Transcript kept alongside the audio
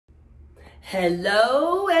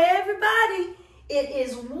Hello, everybody. It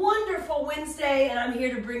is Wonderful Wednesday, and I'm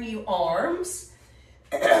here to bring you arms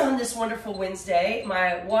on this wonderful Wednesday.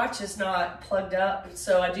 My watch is not plugged up,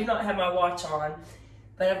 so I do not have my watch on,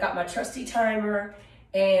 but I've got my trusty timer.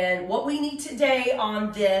 And what we need today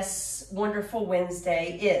on this wonderful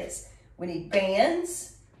Wednesday is we need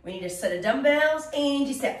bands, we need a set of dumbbells, and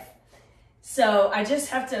yourself. So I just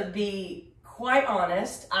have to be quite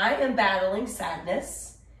honest. I am battling sadness.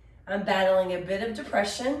 I'm battling a bit of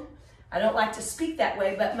depression. I don't like to speak that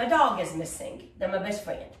way, but my dog is missing. They're my best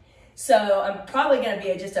friend. So I'm probably going to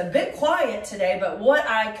be just a bit quiet today, but what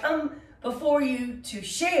I come before you to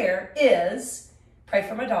share is pray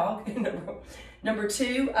for my dog. Number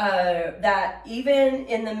two, that even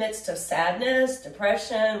in the midst of sadness,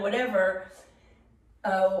 depression, whatever,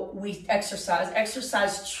 we exercise.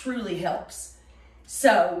 Exercise truly helps.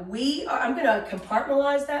 So I'm going to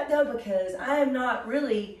compartmentalize that though, because I am not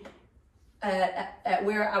really at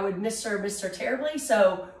where I would miss her terribly.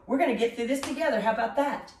 So we're going to get through this together. How about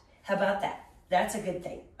that? How about that? That's a good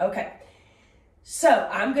thing. Okay. So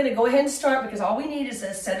I'm going to go ahead and start because all we need is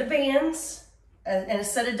a set of bands and a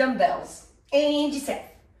set of dumbbells and yourself.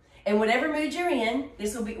 And whatever mood you're in,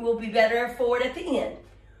 this will be better for it at the end.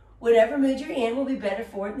 Whatever mood you're in will be better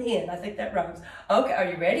for it in the end. I think that rhymes. Okay, are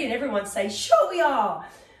you ready? And everyone say, sure we are.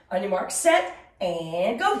 On your mark, set,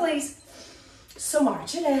 and go, please. So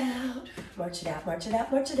march it out. March it out, march it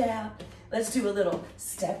out, march it out. Let's do a little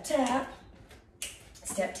step tap.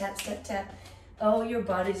 Step tap, step tap. Oh, your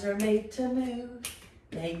bodies are made to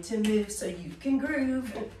move so you can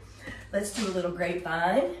groove. Let's do a little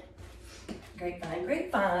grapevine. Grapevine,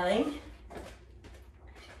 grapevine.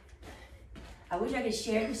 I wish I could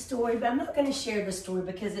share the story, but I'm not going to share the story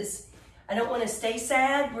because I don't want to stay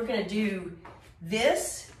sad. We're going to do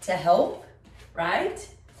this to help, right?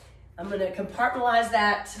 I'm going to compartmentalize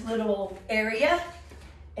that little area,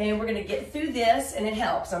 and we're going to get through this, and it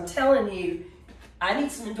helps. I'm telling you, I need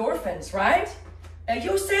some endorphins, right?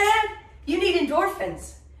 You sad? You need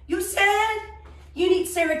endorphins. You sad? You need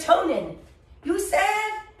serotonin. You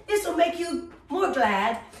sad? This will make you more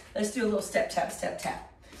glad. Let's do a little step tap, step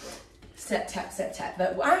tap. Step tap, step tap.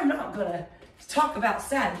 But I'm not going to talk about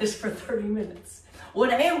sadness for 30 minutes. What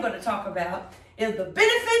I am going to talk about is the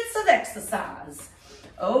benefits of exercise.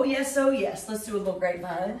 Oh yes, oh yes. Let's do a little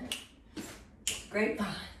grapevine. Grapevine.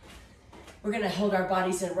 We're going to hold our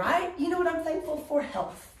bodies in right. You know what I'm thankful for?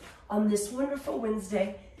 Health. On this wonderful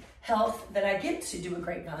Wednesday, health, that I get to do a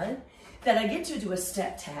grapevine, that I get to do a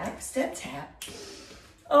step tap, step tap.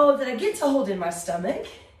 Oh, that I get to hold in my stomach.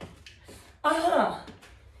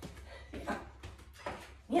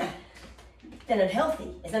 Yeah. Then I'm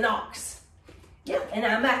healthy as an ox. Yeah, and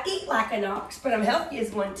I might eat like an ox, but I'm healthy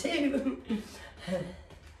as one too.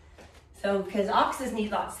 So, because oxes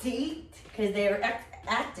need lots to eat, because they're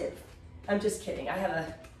active. I'm just kidding. I have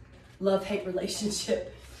a love-hate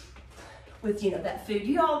relationship with, that food.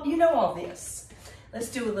 You know all this. Let's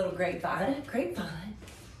do a little grapevine. Grapevine.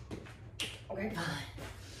 Grapevine.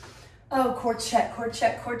 Oh, core check, core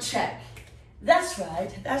check, core check. That's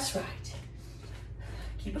right. That's right.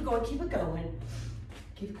 Keep it going, keep it going.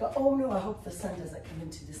 Keep it going. Oh no, I hope the sun doesn't come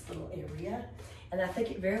into this little area. And I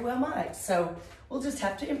think it very well might. So we'll just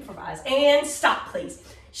have to improvise. And stop, please.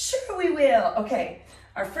 Sure we will. Okay,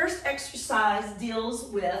 our first exercise deals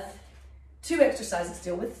with, two exercises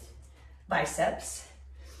deal with biceps.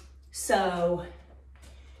 So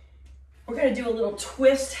we're gonna do a little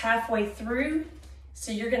twist halfway through.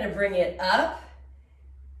 So you're gonna bring it up,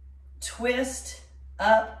 twist,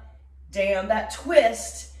 up, down. That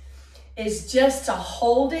twist is just to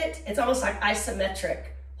hold it. It's almost like isometric.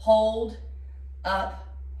 Hold, up,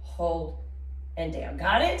 hold, and down.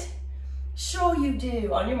 Got it? Sure you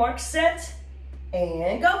do. On your mark, set,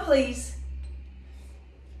 and go, please.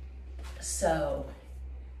 So,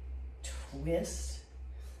 twist,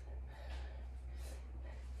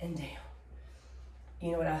 and down.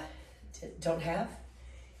 You know what I don't have?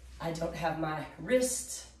 I don't have my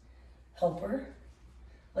wrist helper.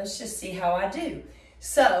 Let's just see how I do.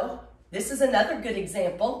 So, this is another good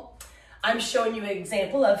example. I'm showing you an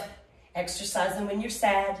example of exercising when you're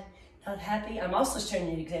sad, not happy. I'm also showing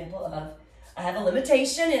you an example of, I have a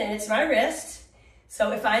limitation and it's my wrist.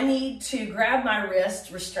 So if I need to grab my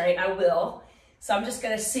wrist restraint, I will. So I'm just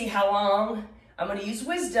gonna see how long. I'm gonna use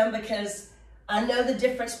wisdom because I know the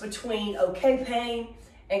difference between okay pain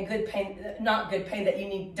and good pain, not good pain that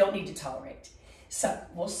you don't need to tolerate. So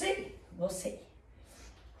we'll see, we'll see.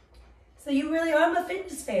 So you really are my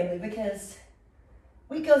fitness family because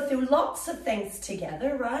we go through lots of things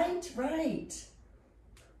together, right? Right.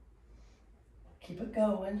 Keep it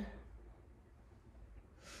going.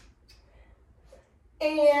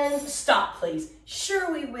 And stop, please.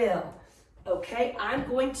 Sure we will. Okay, I'm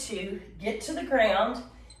going to get to the ground.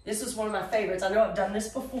 This is one of my favorites. I know I've done this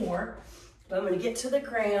before, but I'm going to get to the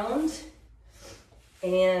ground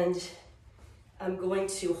and I'm going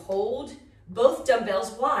to hold both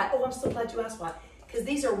dumbbells. Why? Oh, I'm so glad you asked why. Because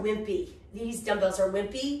these are wimpy. These dumbbells are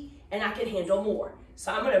wimpy and I can handle more.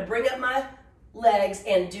 So I'm going to bring up my legs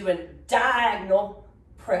and do a diagonal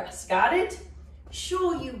press. Got it?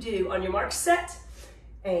 Sure you do. On your mark, set,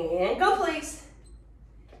 and go, please.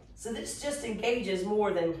 So this just engages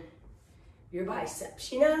more than your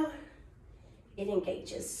biceps, you know? It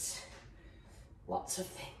engages lots of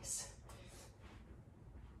things.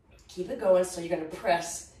 Keep it going. So you're going to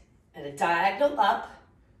press at a diagonal up,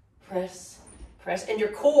 press, press, and your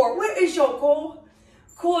core. Where is your core?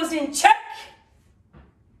 Core is in check.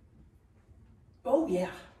 Oh, yeah.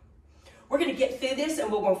 We're going to get through this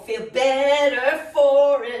and we're going to feel better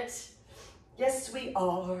for it. Yes, we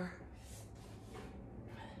are.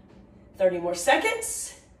 30 more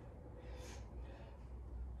seconds.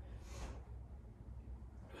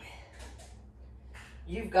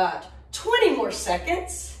 You've got 20 more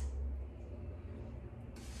seconds.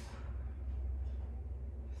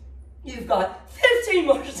 You've got 15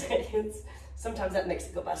 more seconds. Sometimes that makes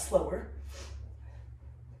it go by slower.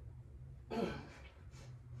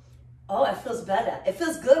 Oh, it feels better. It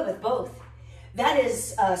feels good with both. That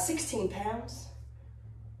is 16 pounds.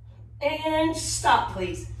 And stop,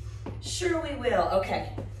 please. Sure we will.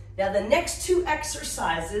 Okay. Now the next two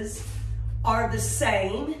exercises are the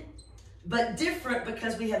same, but different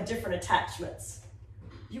because we have different attachments.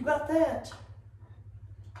 You got that?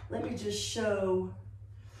 Let me just show.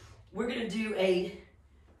 We're going to do a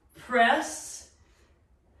press.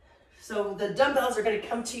 So the dumbbells are going to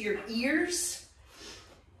come to your ears.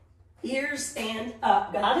 Ears and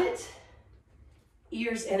up. Got it?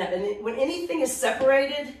 Ears and up. And when anything is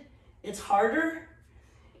separated, it's harder.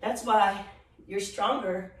 That's why you're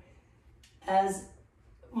stronger as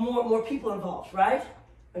more people involved, right?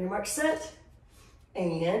 On your mark, set,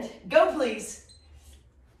 and go, please.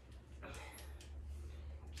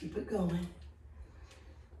 Keep it going.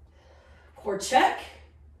 Core check.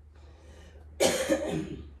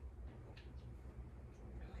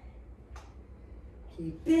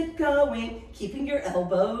 Keep it going, keeping your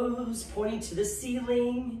elbows pointing to the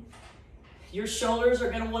ceiling. Your shoulders are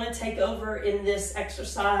going to want to take over in this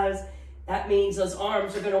exercise. That means those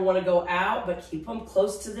arms are going to want to go out, but keep them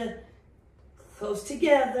close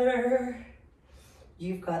together.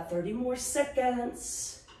 You've got 30 more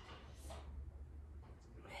seconds.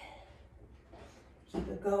 Keep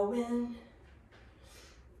it going.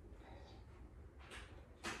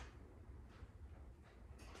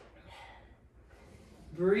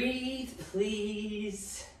 Breathe,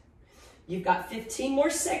 please. You've got 15 more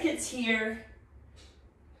seconds here,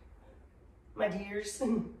 my dears.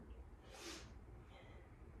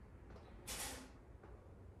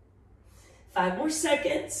 5 more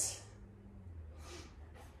seconds.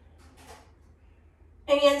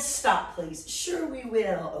 And stop, please. Sure we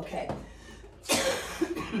will. Okay.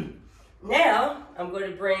 Now, I'm going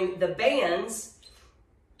to bring the bands.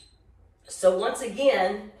 So once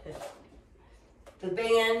again, the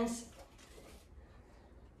band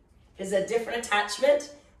is a different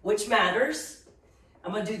attachment, which matters.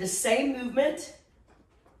 I'm going to do the same movement.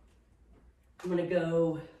 I'm going to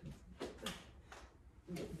go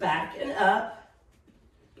back and up.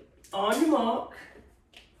 On your mark.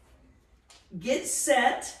 Get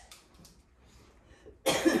set.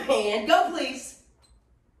 And go, please.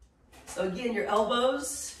 So again, your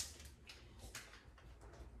elbows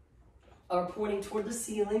are pointing toward the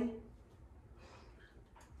ceiling.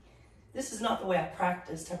 This is not the way I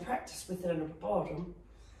practiced. I practiced with it under the bottom,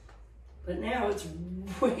 but now it's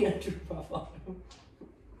way under my bottom.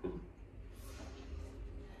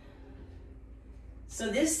 So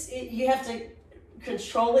this, you have to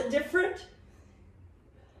control it different.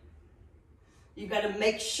 You've got to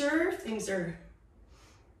make sure things are,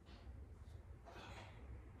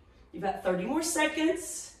 you've got 30 more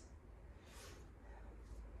seconds.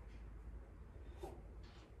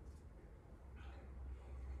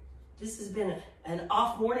 This has been an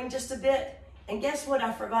off morning just a bit. And guess what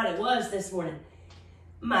I forgot it was this morning?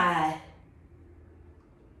 My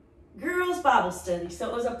girls' Bible study. So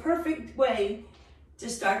it was a perfect way to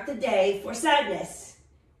start the day for sadness.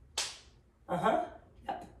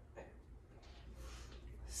 Yep.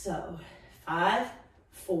 So 5,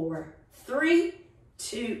 4, 3,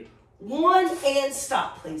 2, 1, and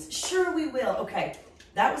stop, please. Sure we will. Okay,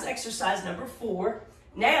 that was exercise number 4.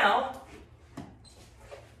 Now,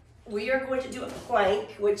 we are going to do a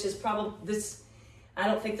plank, which is probably this, I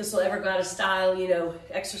don't think this will ever go out of style. You know,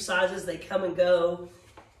 exercises, they come and go.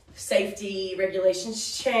 Safety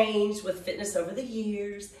regulations change with fitness over the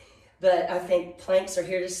years. But I think planks are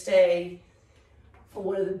here to stay for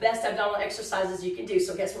one of the best abdominal exercises you can do.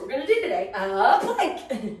 So guess what we're going to do today? A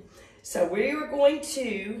plank. So we are going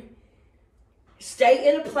to stay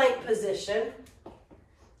in a plank position,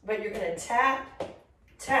 but you're going to tap,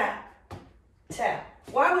 tap, tap.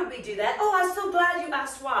 Why would we do that? Oh, I'm so glad you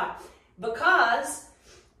asked why. Because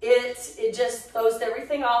it just throws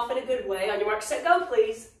everything off in a good way. On your mark, set, go,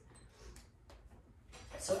 please.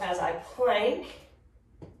 So as I plank,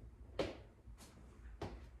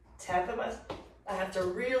 tapping I have to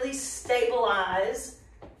really stabilize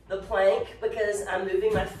the plank because I'm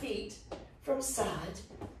moving my feet from side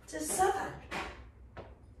to side.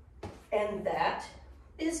 And that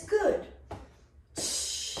is good.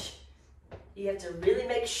 You have to really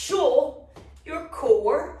make sure your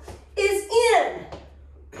core is in.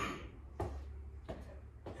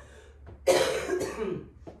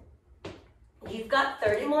 You've got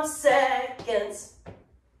 30 more seconds.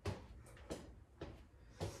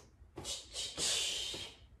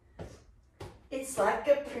 It's like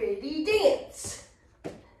a pretty dance.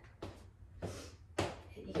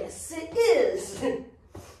 Yes, it is.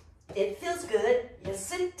 It feels good.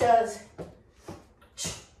 Yes, it does.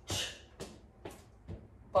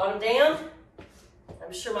 Bottom down.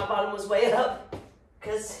 I'm sure my bottom was way up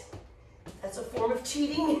because that's a form of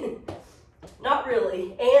cheating. Not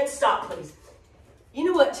really. And stop, please. You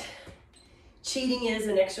know what cheating is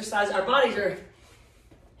in exercise? Our bodies are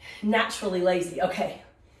naturally lazy. Okay,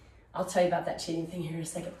 I'll tell you about that cheating thing here in a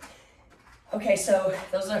second. Okay, so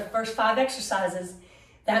those are the first 5 exercises.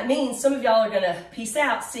 That means some of y'all are going to peace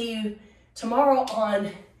out. See you tomorrow on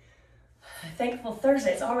Thankful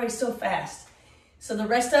Thursday. It's already so fast. So the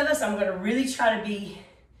rest of us, I'm going to really try to be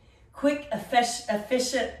quick,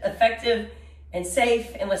 efficient, effective, and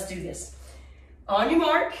safe. And let's do this. On your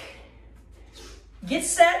mark, get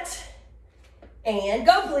set, and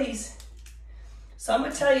go, please. So I'm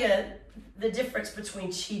going to tell you the difference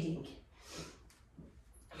between cheating.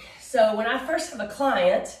 So when I first have a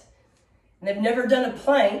client, and they've never done a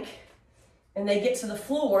plank, and they get to the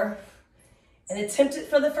floor and attempt it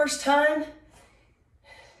for the first time,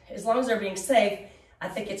 as long as they're being safe, I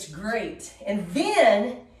think it's great. And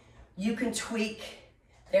then you can tweak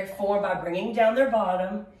their form by bringing down their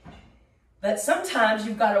bottom. But sometimes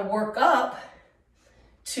you've got to work up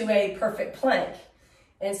to a perfect plank.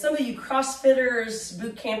 And some of you CrossFitters,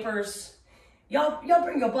 boot campers, y'all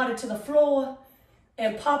bring your body to the floor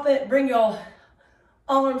and pop it, bring your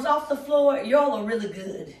arms off the floor. Y'all are really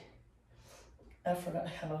good. I forgot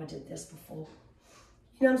how I did this before.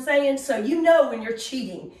 You know what I'm saying? So you know when you're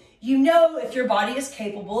cheating. You know if your body is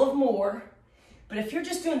capable of more. But if you're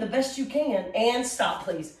just doing the best you can, and stop,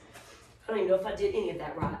 please. I don't even know if I did any of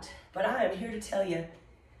that right. But I am here to tell you,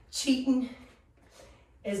 cheating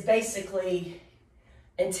is basically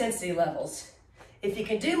intensity levels. If you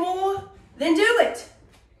can do more, then do it.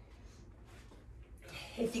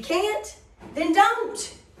 If you can't, then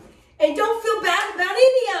don't. And don't feel bad about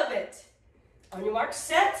any of it. On your mark,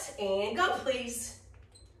 set, and go, please.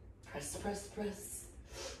 Press, press, press.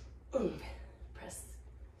 Press,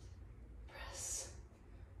 press,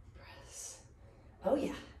 press. Oh,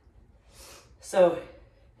 yeah. So,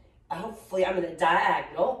 hopefully I'm in a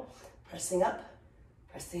diagonal. Pressing up,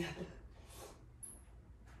 pressing up.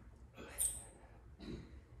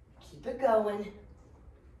 Keep it going.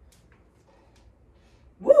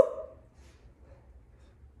 Woo!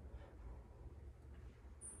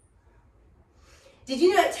 Did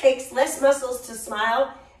you know it takes less muscles to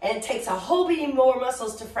smile and it takes a whole beating more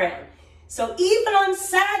muscles to frown? So even on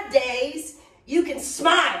sad days, you can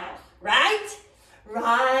smile, right?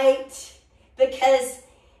 Right. Because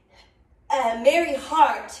a merry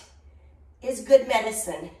heart is good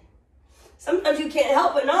medicine. Sometimes you can't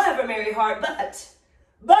help but not have a merry heart, but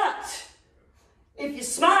if you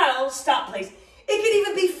smile, stop, please. It can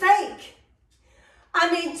even be fake.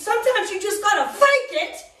 I mean, sometimes you just gotta fake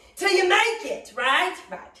it till you make it, right?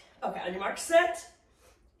 Right. Okay, on your mark, set,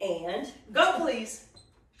 and go, please.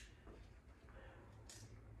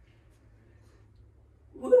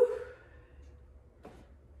 Woo.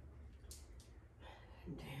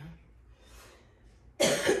 Down.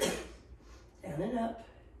 Down and up.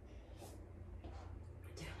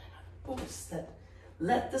 Down and up. Oops, that.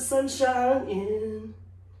 Let the sun shine in.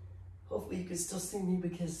 Hopefully you can still see me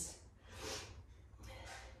because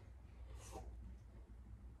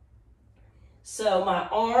so my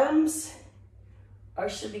arms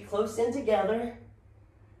should be close in together.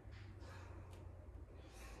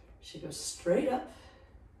 Should go straight up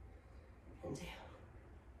and down.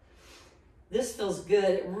 This feels good.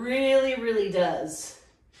 It really, really does.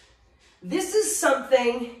 This is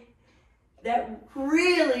something that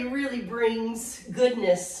really, really brings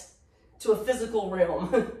goodness to a physical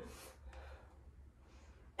realm.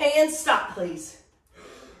 And stop, please.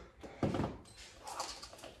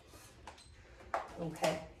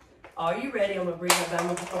 Okay. Are you ready? I'm going to bring my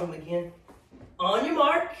down home again. On your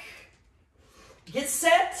mark. Get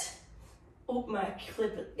set. Oh, my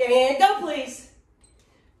clip. And go, please.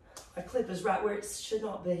 My clip is right where it should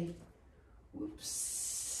not be.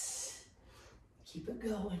 Whoops. Keep it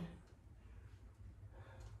going.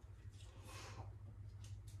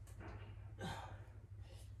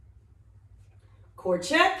 Core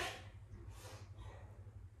check.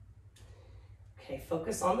 Okay,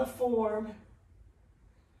 focus on the form.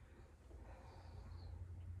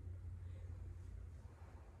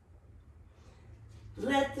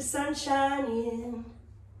 Let the sun shine in.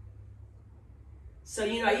 So,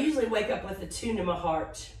 you know, I usually wake up with a tune in my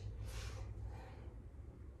heart.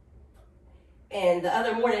 And the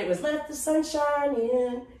other morning it was, let the sun shine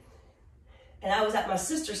in. And I was at my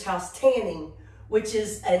sister's house tanning, which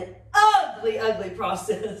is an ugly, ugly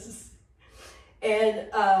process. And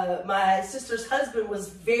my sister's husband was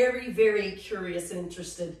very, very curious and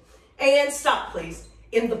interested. And stop, please,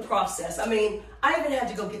 in the process. I mean, I even had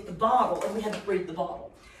to go get the bottle, and we had to read the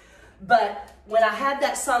bottle. But when I had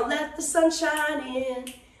that song, Let the Sun Shine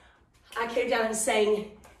In, I came down and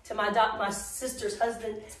sang to my sister's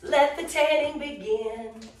husband, let the tanning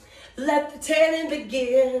begin. Let the tanning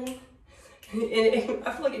begin. And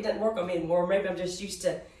I feel like it doesn't work on me anymore. Maybe I'm just used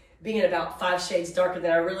to being about 5 shades darker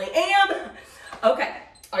than I really am. Okay,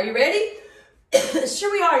 are you ready?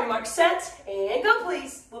 Sure we are. Your mark set, and go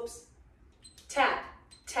please. Whoops. Tap,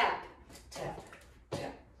 tap, tap,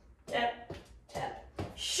 tap, tap, tap.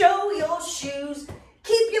 Show your shoes.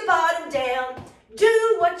 Keep your bottom down.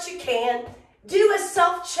 Do what you can. Do a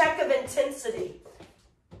self-check of intensity.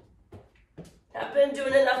 I've been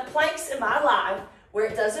doing enough planks in my life where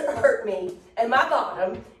it doesn't hurt me, and my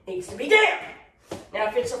bottom needs to be down. Now,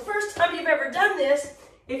 if it's the first time you've ever done this,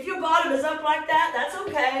 if your bottom is up like that, that's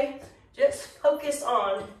okay. Just focus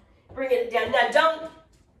on bringing it down. Now,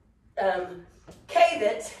 don't cave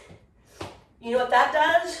it. You know what that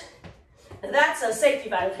does? Now, that's a safety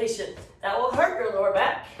violation. That will hurt your lower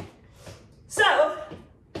back. So,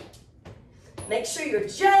 make sure you're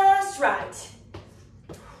just right.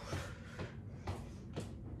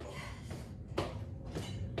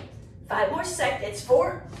 Five more seconds.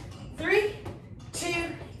 4, 3, 2,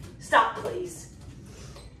 stop, please.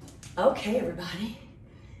 Okay, everybody.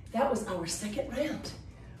 That was our second round.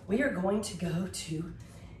 We are going to go to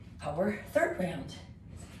our third round.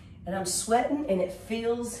 And I'm sweating, and it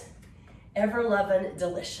feels ever-loving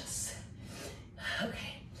delicious.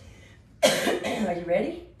 Okay. Are you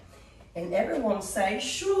ready? And everyone say,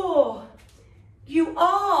 sure, you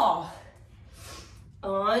are.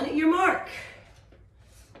 On your mark.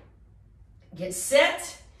 Get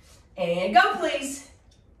set, and go, please.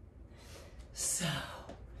 So,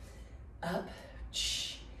 up,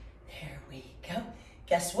 there we go.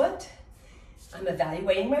 Guess what? I'm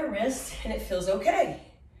evaluating my wrist, and it feels okay.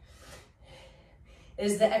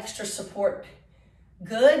 Is the extra support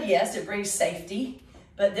good? Yes, it brings safety,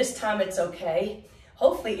 but this time it's okay.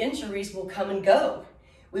 Hopefully injuries will come and go.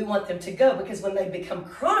 We want them to go because when they become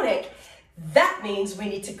chronic, that means we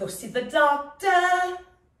need to go see the doctor.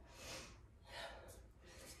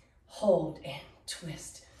 Hold and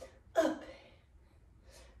twist. Up.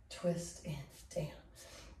 Twist and down.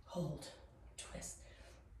 Hold. Twist.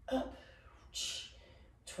 Up.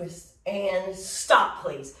 Twist and stop,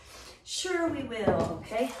 please. Sure we will.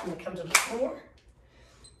 Okay, I'm gonna come to the floor.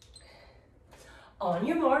 On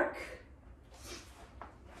your mark.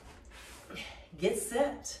 Get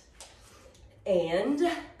set. And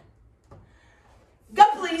go,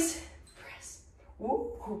 please. Press.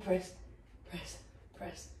 Ooh, press, press,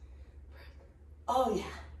 press. Oh, yeah.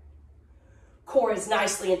 Core is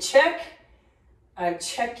nicely in check. I'm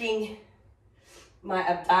checking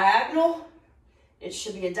my diagonal. It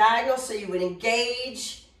should be a diagonal, so you would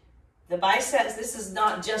engage the biceps. This is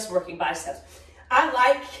not just working biceps. I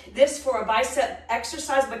like this for a bicep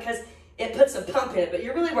exercise because it puts a pump in it, but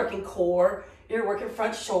you're really working core. You're working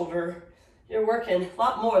front shoulder. You're working a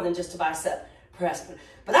lot more than just a bicep press.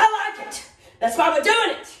 But I like it. That's why we're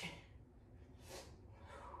doing it.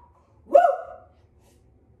 Woo!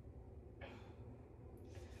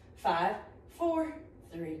 5, 4,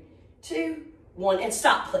 3, 2, 1, and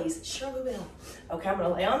stop, please. Sure we will. Okay, I'm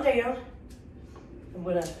gonna lay on down. I'm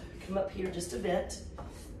gonna come up here just a bit.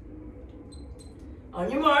 On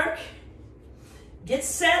your mark, get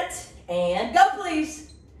set, and go,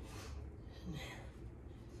 please.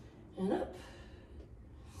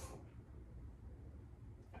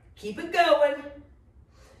 Keep it going.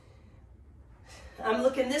 I'm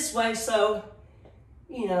looking this way, so,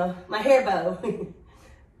 you know, my hair bow.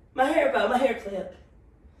 My hair bow, my hair clip.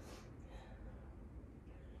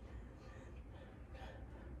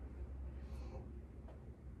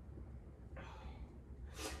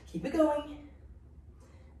 Keep it going.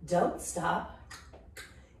 Don't stop.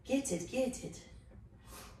 Get it, get it.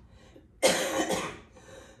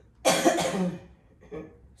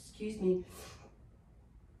 Excuse me.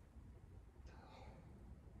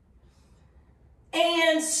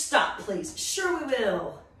 And stop, please. Sure we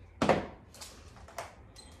will.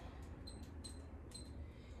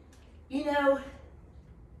 You know,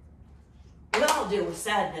 we all deal with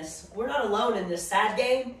sadness. We're not alone in this sad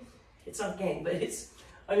game. It's not a game, but it's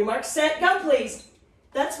on your mark, set, go, please.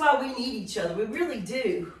 That's why we need each other. We really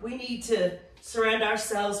do. We need to surround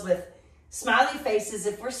ourselves with smiley faces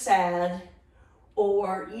if we're sad,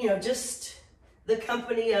 or, you know, just the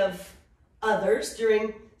company of others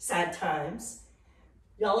during sad times.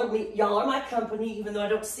 Y'all are my company, even though I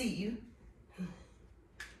don't see you.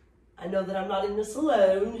 I know that I'm not in this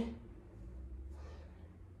alone.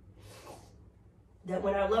 That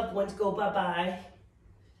when our loved ones go bye-bye,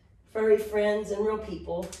 furry friends and real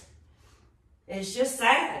people, it's just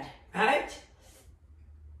sad, right?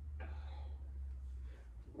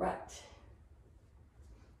 Right.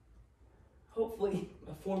 Hopefully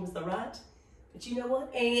my form is the right. But you know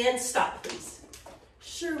what? And stop, please.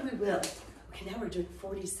 Sure we will. Okay, now we're doing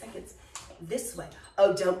 40 seconds this way.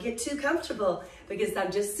 Oh, don't get too comfortable because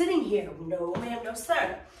I'm just sitting here. No, ma'am, no,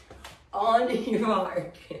 sir. On your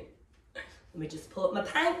mark. Let me just pull up my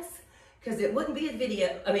pants because it wouldn't be an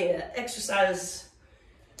exercise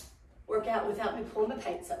workout without me pulling my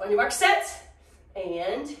pants up. On your mark, set,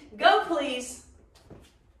 and go, please.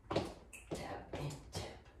 Tap and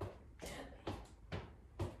tap, tap,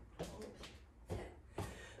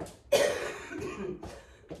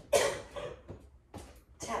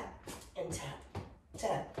 tap and tap,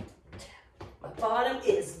 tap, tap. My bottom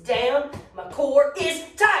is down, my core is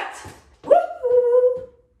tight. Woo!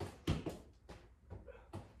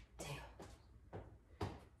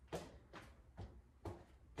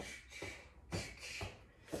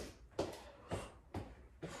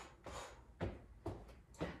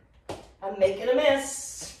 I'm making a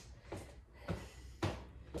mess.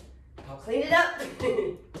 I'll clean it up.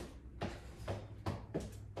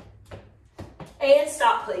 And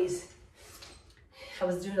stop, please. I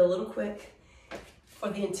was doing a little quick for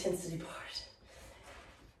the intensity part.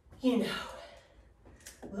 You know.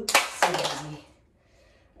 Oopsie.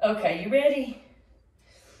 Okay, you ready?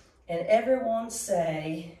 And everyone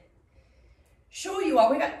say, sure you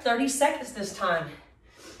are. We got 30 seconds this time.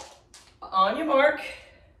 On your mark.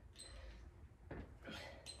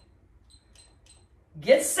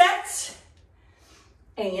 Get set,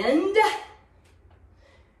 and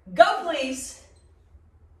go, please.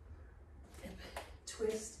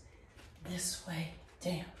 Twist this way,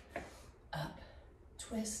 down, up,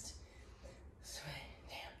 twist, this way,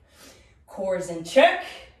 down. Core is in check.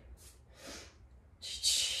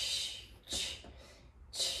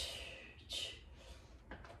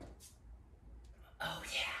 Oh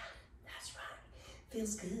yeah, that's right.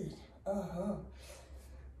 Feels good. Uh-huh.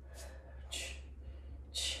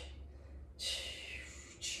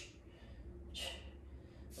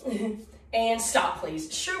 And stop,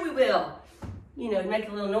 please. Sure we will. You know,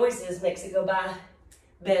 making little noises makes it go by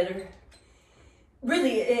better.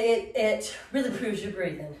 Really, it really proves you're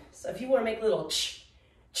breathing. So if you want to make little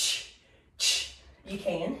you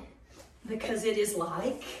can, because it is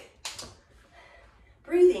like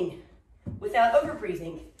breathing without over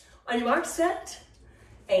breathing. On your mark, set,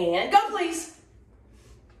 and go, please.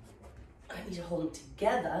 I need to hold them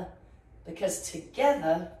together because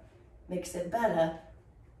together makes it better.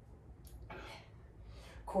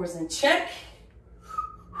 Core's in check.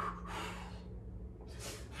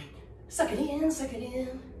 Suck it in, suck it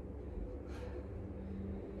in.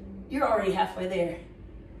 You're already halfway there.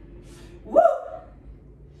 Woo!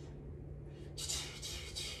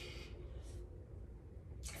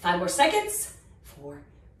 5 more seconds. 4,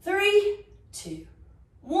 3, 2,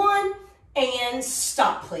 1, and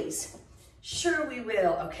stop, please. Sure we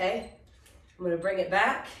will, okay? I'm gonna bring it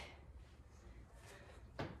back.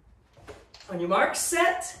 On your mark,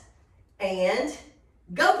 set, and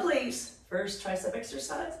go, please. First tricep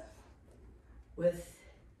exercise with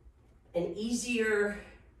an easier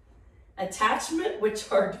attachment,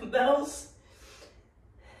 which are dumbbells.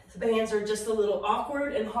 The bands are just a little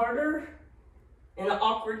awkward and harder in an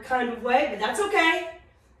awkward kind of way, but that's okay.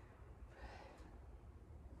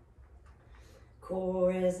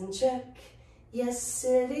 Core is in check. Yes,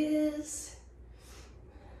 it is.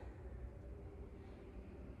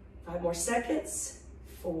 5 more seconds.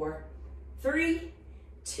 4, 3,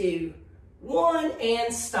 2, 1,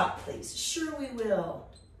 and stop, please. Sure we will.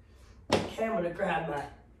 Okay, I'm gonna grab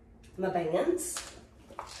my bands.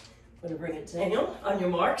 I'm gonna bring it down. On your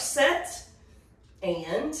mark, set,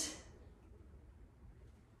 and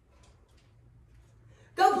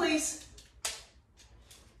go, please.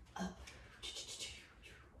 Up.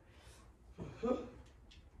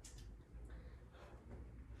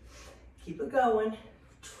 Keep it going.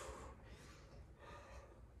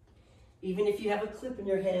 Even if you have a clip in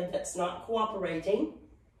your head that's not cooperating,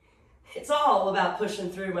 it's all about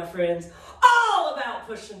pushing through, my friends. All about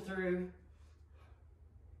pushing through.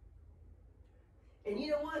 And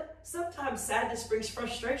you know what? Sometimes sadness brings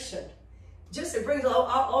frustration. It brings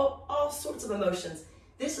all sorts of emotions.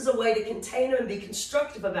 This is a way to contain them and be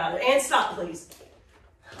constructive about it. And stop, please.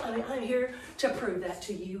 I'm here to prove that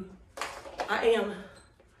to you. I'm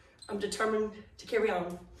determined to carry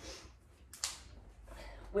on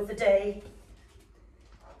with the day.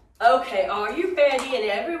 Okay, are you ready? And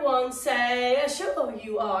everyone say, sure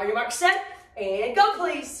you are. Your mark, set, and go,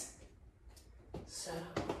 please. So,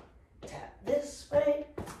 tap this way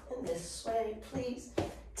and this way, please.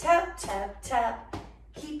 Tap, tap, tap.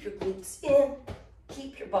 Keep your glutes in.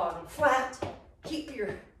 Keep your bottom flat. Keep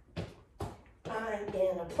your arm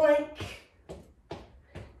in a plank.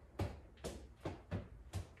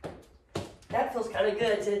 That feels kind of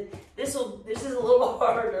good. This is a little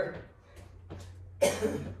harder.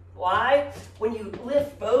 Why? When you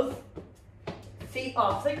lift both feet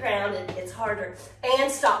off the ground, it's harder.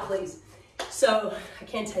 And stop, please. So I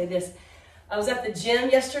can't tell you this. I was at the gym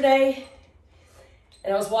yesterday,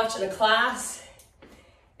 and I was watching a class.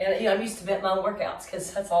 And I'm used to bet my own workouts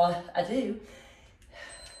because that's all I do.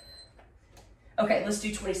 Okay, let's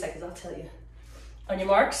do 20 seconds. I'll tell you. On your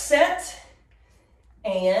mark, set.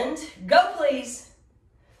 And go, please.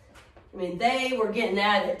 I mean, they were getting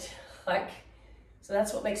at it. So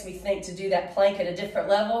that's what makes me think to do that plank at a different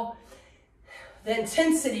level. The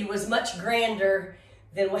intensity was much grander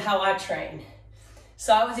than how I train.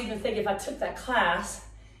 So I was even thinking if I took that class,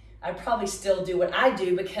 I'd probably still do what I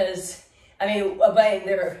do because, obeying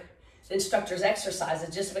the instructor's exercises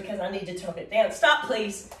just because I need to tone it down. Stop,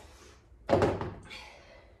 please.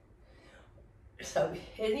 So,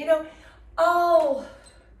 and all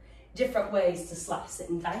different ways to slice it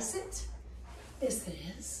and dice it. Yes, it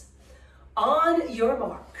is. On your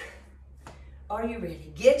mark. Are you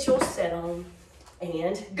ready? Get your set on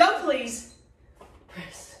and go, please.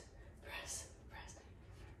 Press, press,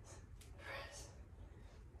 press, press.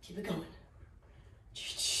 Keep it going.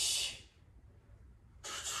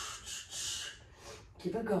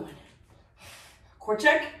 Keep it going. Core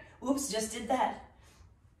check. Oops, just did that.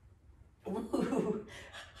 Ooh.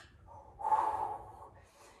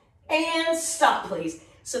 And stop, please.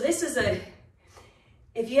 So this is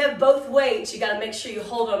if you have both weights, you got to make sure you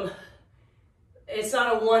hold them. It's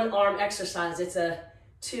not a 1-arm exercise. It's a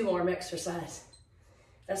 2-arm exercise.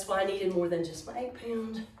 That's why I needed more than just my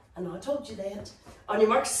 8-pound. I know I told you that. On your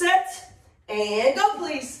mark, set, and go,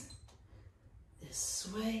 please. This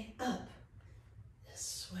way, up.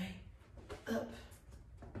 This way, up.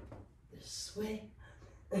 This way.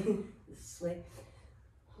 This way.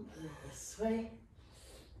 This way.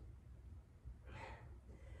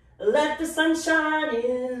 Let the sun shine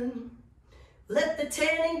in. Let the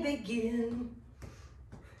tanning begin.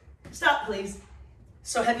 Stop, please.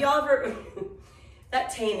 So have y'all ever,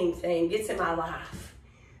 that tanning thing gets in my life.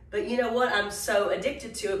 But you know what? I'm so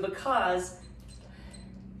addicted to it because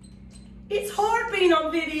it's hard being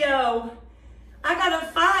on video. I gotta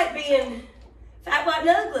fight being fat, white, and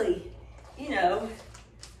ugly.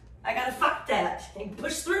 I gotta fight that and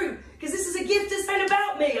push through because this is a gift. This ain't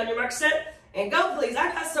about me. On your mark, set, and go, please.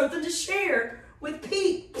 I got something to share with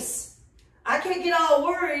peeps. I can't get all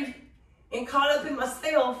worried and caught up in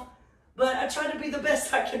myself, but I try to be the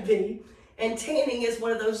best I can be. And tanning is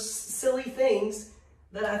one of those silly things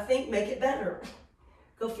that I think make it better.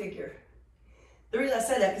 Go figure. The reason I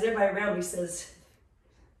say that because everybody around me says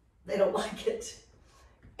they don't like it.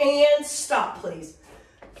 And stop, please.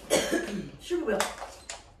 Sure we will.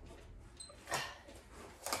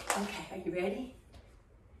 Okay, are you ready?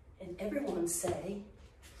 And everyone say,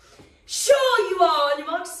 sure you are. On your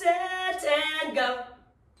mark, set, and go.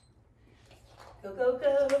 Go, go,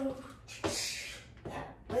 go.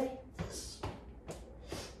 That way,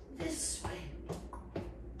 this way.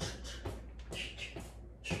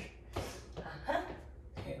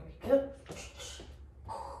 There we go.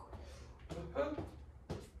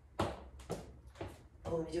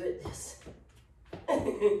 Oh, let me do it this.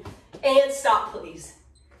 And stop, please.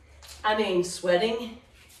 Sweating,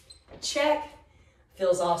 check.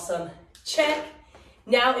 Feels awesome. Check.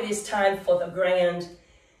 Now it is time for the grand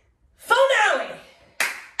finale.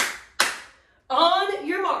 On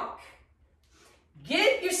your mark,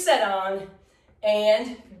 get your set on,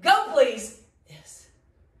 and go, please. Yes.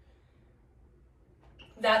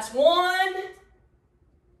 That's 1.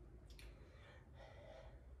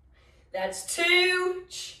 That's 2.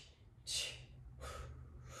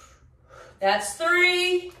 That's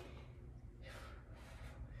 3.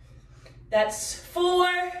 That's 4.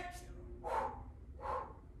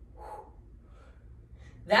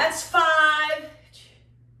 That's 5.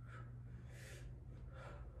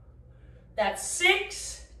 That's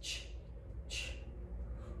 6.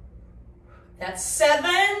 That's 7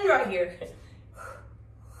 right here.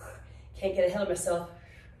 Can't get ahead of myself.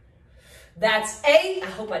 That's 8. I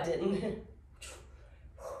hope I didn't.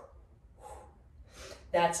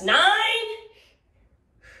 That's 9.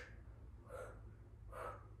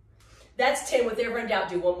 That's 10. With every doubt,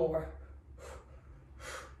 do one more.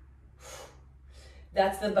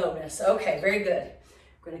 That's the bonus. Okay, very good.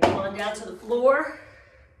 We're going to come on down to the floor.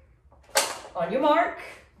 On your mark.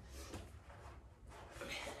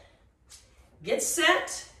 Get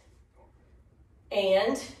set.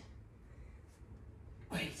 And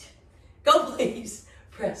wait. Go, please.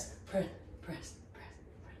 Press, press, press, press,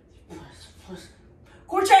 press, press.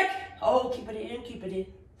 Core check. Oh, keep it in, keep it in.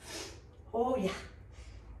 Oh, yeah.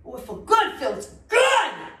 Oh, it feels good. Feels good.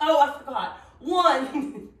 Oh, I forgot.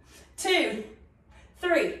 1, 2,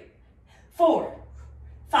 3, 4,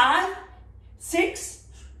 5, 6,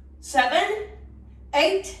 7,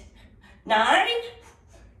 8, 9,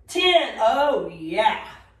 10. Oh, yeah.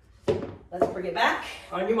 Let's bring it back.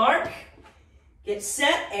 On your mark. Get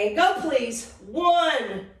set and go, please.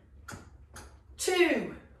 1,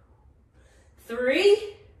 2,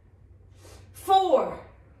 3, 4,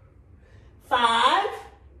 5,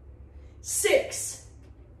 6,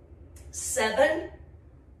 7,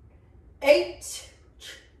 8,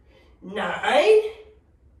 9,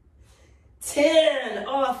 10.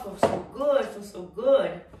 Oh, it feels so good. It feels so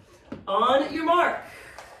good. On your mark.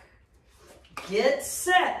 Get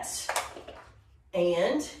set.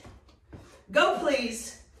 And go,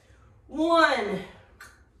 please. 1,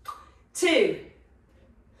 2,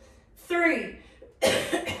 3,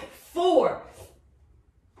 4,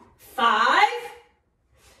 5,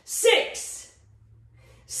 6,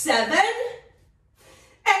 7,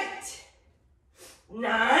 8,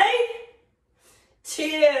 9,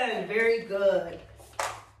 10. Very good.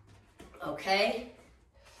 Okay.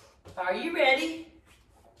 Are you ready?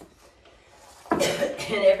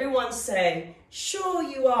 And everyone say, sure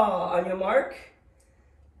you are. On your mark.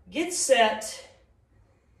 Get set.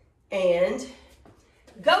 And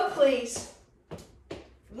go, please.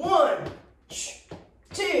 1,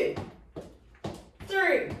 2,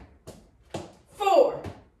 3, 4,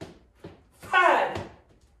 5,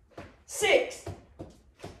 6,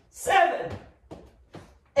 7,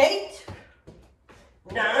 8,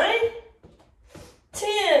 9,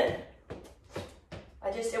 10.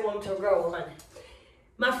 I just didn't want to grow one.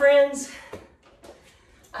 My friends,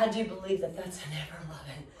 I do believe that that's an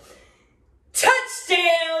ever-loving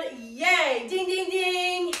touchdown. Yay. Ding, ding,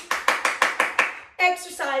 ding.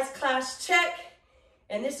 Exercise class check.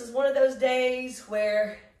 And this is one of those days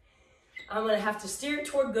where I'm going to have to steer it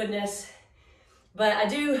toward goodness. But I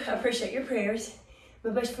do appreciate your prayers.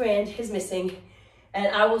 My best friend is missing. And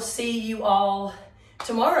I will see you all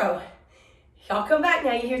tomorrow. Y'all come back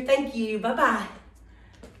now. You hear? Thank you. Bye-bye.